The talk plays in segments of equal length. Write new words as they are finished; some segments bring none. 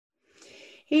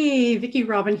Hey, Vicki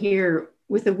Robin here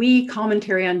with a wee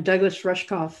commentary on Douglas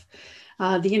Rushkoff,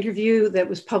 the interview that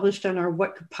was published on our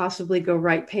What Could Possibly Go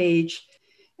Right page,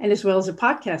 and as well as a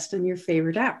podcast on your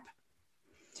favorite app.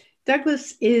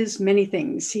 Douglas is many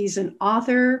things. He's an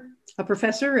author, a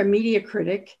professor, a media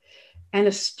critic, and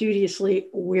a studiously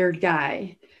weird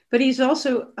guy. But he's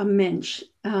also a mensch.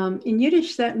 In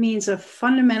Yiddish, that means a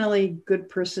fundamentally good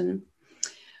person.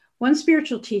 One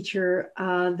spiritual teacher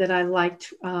that I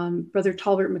liked, Brother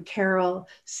Talbert McCarroll,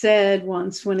 said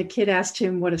once when a kid asked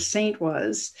him what a saint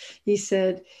was, he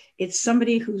said, it's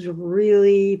somebody who's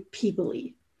really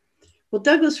peoply. Well,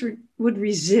 Douglas would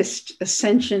resist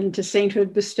ascension to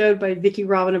sainthood bestowed by Vicki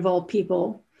Robin of all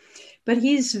people. But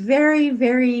he's very,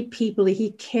 very peoply. He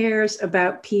cares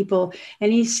about people,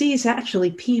 and he sees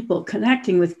actually people,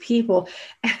 connecting with people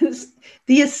as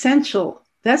the essential.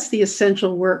 That's the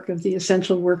essential work of the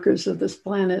essential workers of this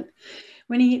planet.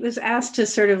 When he was asked to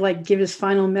sort of like give his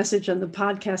final message on the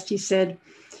podcast, he said,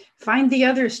 find the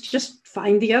others, just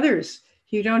find the others.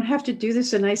 You don't have to do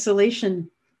this in isolation.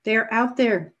 They're out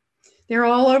there. They're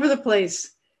all over the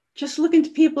place. Just look into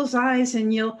people's eyes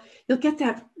and you'll get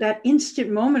that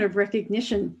instant moment of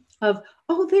recognition of,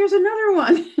 oh, there's another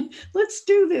one. Let's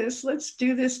do this. Let's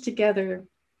do this together.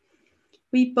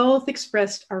 We both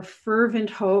expressed our fervent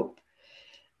hope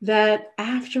that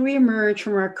after we emerge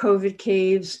from our COVID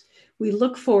caves, we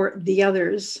look for the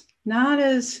others, not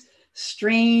as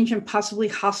strange and possibly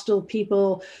hostile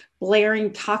people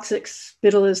blaring toxic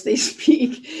spittle as they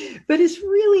speak, but as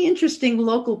really interesting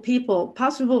local people,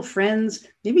 possible friends,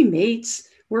 maybe mates,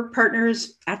 work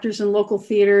partners, actors in local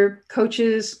theater,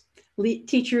 coaches,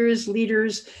 teachers,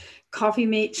 leaders, coffee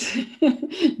mates.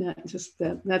 Not just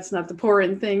that, that's not the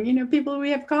pouring thing, people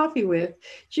we have coffee with,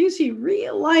 juicy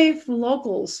real life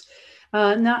locals,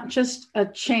 not just a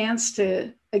chance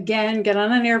to, again, get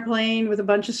on an airplane with a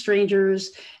bunch of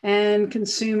strangers and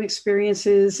consume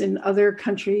experiences in other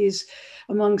countries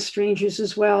among strangers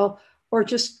as well, or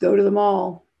just go to the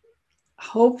mall.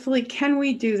 Hopefully, can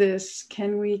we do this?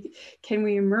 Can we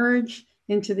emerge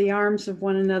into the arms of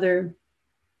one another?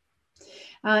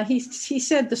 He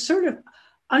said the sort of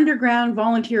underground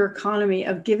volunteer economy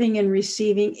of giving and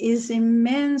receiving is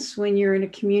immense when you're in a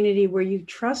community where you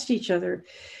trust each other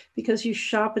because you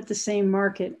shop at the same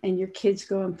market and your kids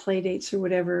go on play dates or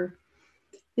whatever.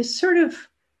 This sort of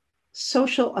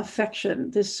social affection,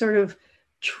 this sort of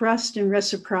trust and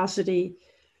reciprocity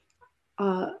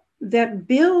that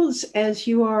builds as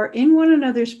you are in one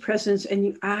another's presence and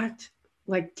you act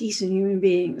like decent human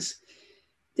beings.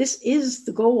 This is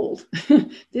the gold.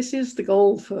 This is the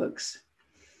gold, folks.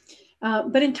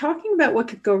 But in talking about what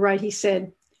could go right, he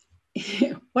said,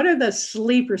 what are the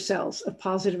sleeper cells of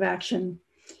positive action?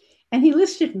 And he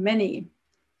listed many,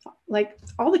 like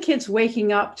all the kids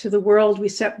waking up to the world we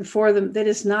set before them that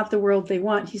is not the world they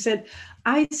want. He said,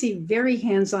 I see very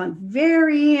hands-on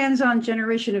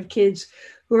generation of kids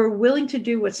who are willing to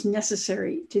do what's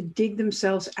necessary to dig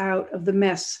themselves out of the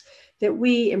mess that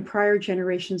we in prior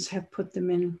generations have put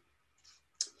them in.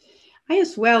 I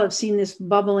as well have seen this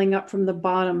bubbling up from the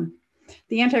bottom.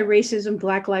 The anti-racism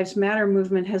Black Lives Matter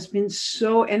movement has been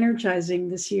so energizing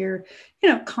this year,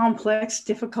 complex,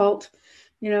 difficult,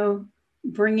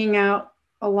 bringing out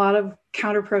a lot of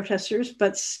counter protesters,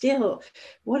 but still,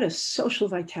 what a social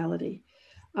vitality.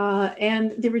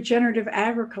 And the regenerative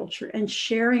agriculture and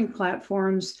sharing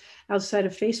platforms outside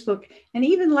of Facebook. And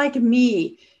even like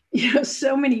me,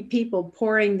 so many people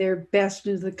pouring their best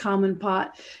into the common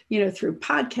pot, through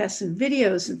podcasts and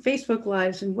videos and Facebook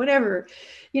Lives and whatever,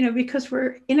 because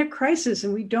we're in a crisis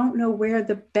and we don't know where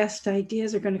the best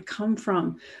ideas are going to come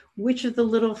from. Which of the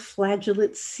little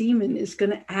flagellate semen is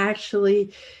going to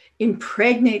actually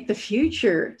impregnate the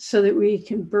future so that we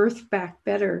can birth back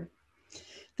better?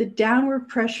 The downward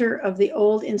pressure of the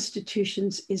old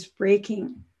institutions is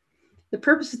breaking. The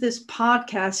purpose of this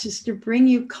podcast is to bring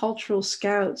you cultural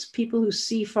scouts, people who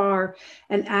see far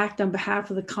and act on behalf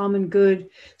of the common good,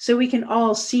 so we can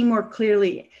all see more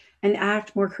clearly and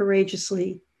act more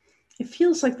courageously. It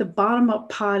feels like the bottom-up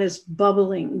pot is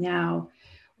bubbling now,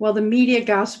 while the media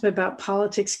gossip about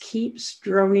politics keeps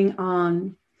droning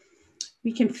on.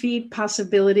 We can feed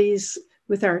possibilities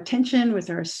with our attention, with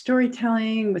our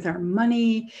storytelling, with our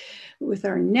money, with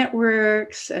our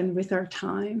networks, and with our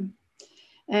time.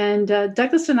 And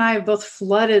Douglas and I have both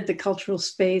flooded the cultural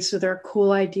space with our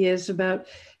cool ideas about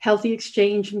healthy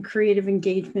exchange and creative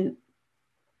engagement.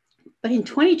 But in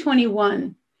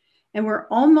 2021, and we're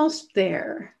almost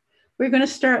there, we're going to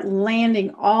start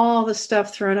landing all the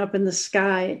stuff thrown up in the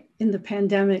sky in the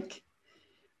pandemic.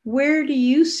 Where do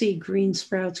you see green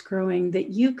sprouts growing that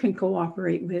you can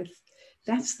cooperate with?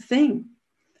 That's the thing.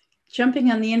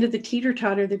 jumping on the end of the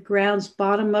teeter-totter that grounds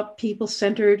bottom-up,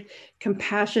 people-centered,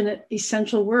 compassionate,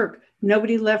 essential work.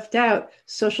 Nobody left out,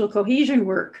 social cohesion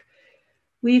work.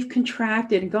 We've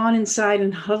contracted, gone inside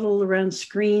and huddled around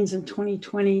screens in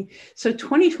 2020. So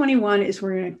 2021 is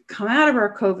we're going to come out of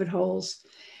our COVID holes.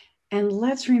 And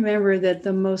let's remember that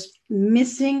the most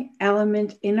missing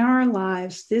element in our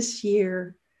lives this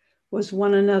year was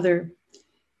one another,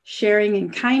 sharing in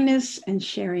kindness and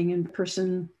sharing in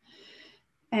person.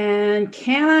 And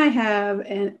can I have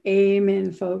an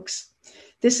amen, folks?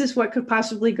 This is What Could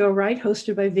Possibly Go Right,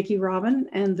 hosted by Vicki Robin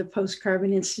and the Post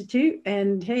Carbon Institute.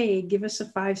 And hey, give us a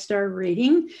 5-star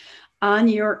rating on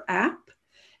your app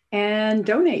and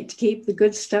donate to keep the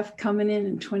good stuff coming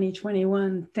in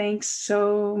 2021. Thanks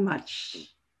so much.